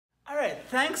Alright,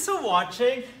 thanks for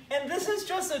watching, and this is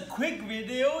just a quick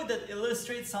video that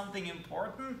illustrates something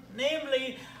important,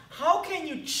 namely, how can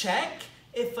you check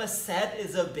if a set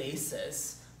is a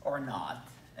basis or not?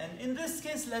 And in this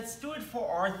case, let's do it for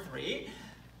R3.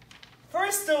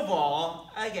 First of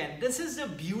all, again, this is the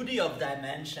beauty of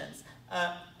dimensions.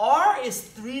 R is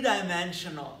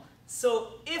three-dimensional.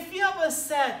 So if you have a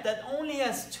set that only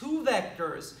has two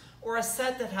vectors, or a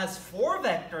set that has four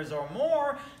vectors or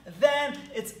more, then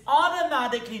it's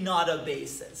automatically not a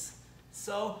basis.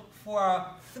 So for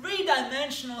a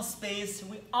three-dimensional space,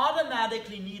 we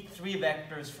automatically need three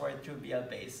vectors for it to be a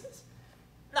basis.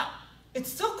 Now, it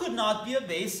still could not be a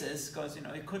basis because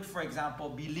it could, for example,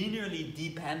 be linearly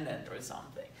dependent or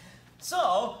something.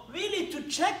 So really, to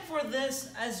check for this,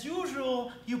 as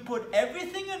usual, you put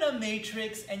everything in a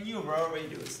matrix and you row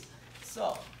reduce.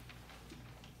 So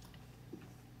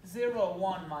 0,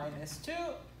 1, minus 2,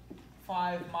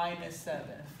 5, minus 7,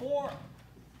 4,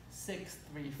 6,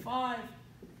 3, 5.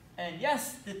 And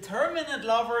yes, determinant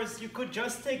lovers, you could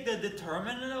just take the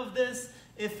determinant of this.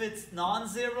 If it's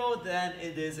non-zero, then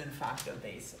it is in fact a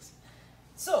basis.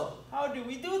 So how do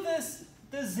we do this?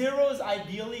 The zeros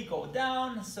ideally go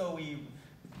down, so we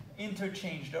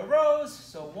interchange the rows.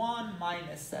 So 1,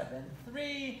 minus 7,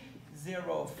 3,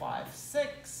 0, 5,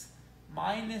 6,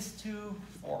 minus 2,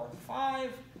 4,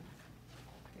 5.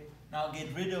 Now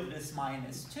get rid of this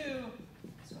minus 2,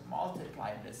 so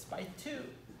multiply this by 2,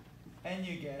 and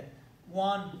you get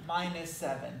 1, minus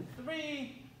 7,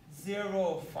 3,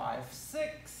 0, 5,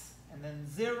 6, and then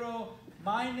 0,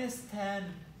 minus 10,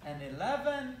 and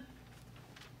 11.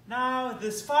 Now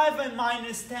this 5 and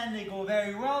minus 10, they go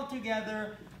very well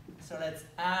together, so let's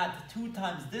add 2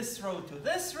 times this row to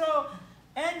this row,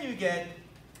 and you get,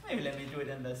 maybe let me do it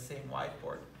in the same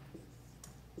whiteboard.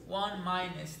 1,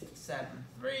 minus 7,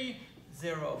 3,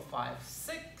 0, 5,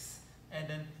 6, and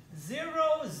then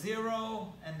 0,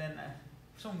 0, and then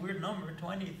some weird number,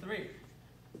 23.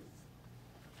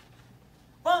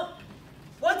 Well,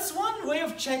 what's one way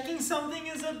of checking something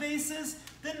is a basis?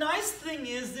 The nice thing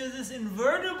is there's this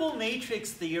invertible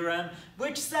matrix theorem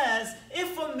which says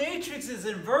if a matrix is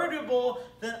invertible,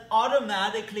 then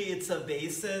automatically it's a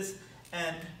basis.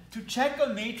 And to check a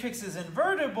matrix is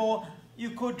invertible,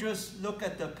 you could just look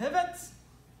at the pivots.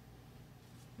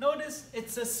 Notice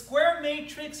it's a square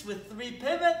matrix with 3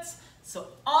 pivots, so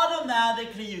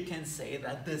automatically you can say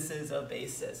that this is a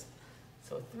basis.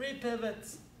 So 3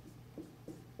 pivots,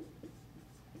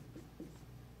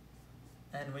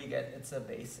 and we get it's a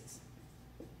basis.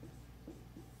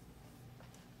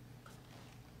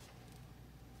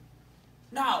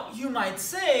 Now you might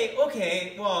say,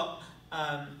 okay, well,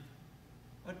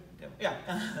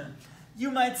 you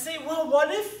might say, well, what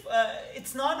if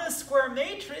it's not a square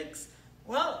matrix?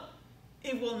 Well,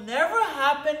 it will never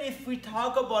happen if we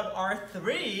talk about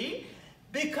R3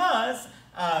 because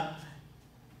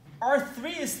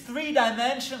R3 is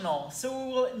three-dimensional. So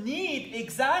we will need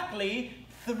exactly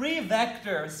 3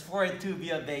 vectors for it to be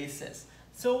a basis.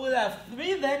 So we'll have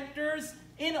 3 vectors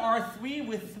in R3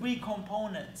 with 3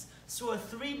 components. So a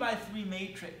 3 by 3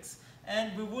 matrix.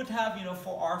 And we would have,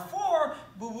 for R4,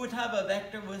 we would have a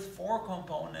vector with 4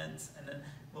 components, and then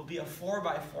it will be a 4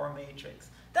 by 4 matrix.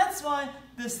 That's why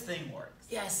this thing works.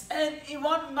 Yes, and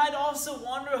one might also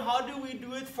wonder, how do we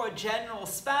do it for general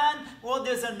span? Well,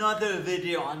 there's another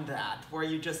video on that, where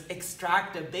you just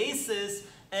extract a basis,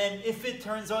 and if it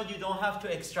turns out you don't have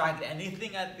to extract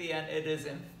anything at the end, it is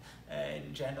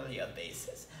generally a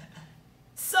basis.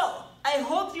 So, I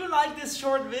hope you like this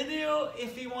short video.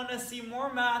 If you want to see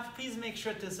more math, please make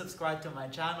sure to subscribe to my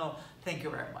channel. Thank you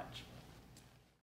very much.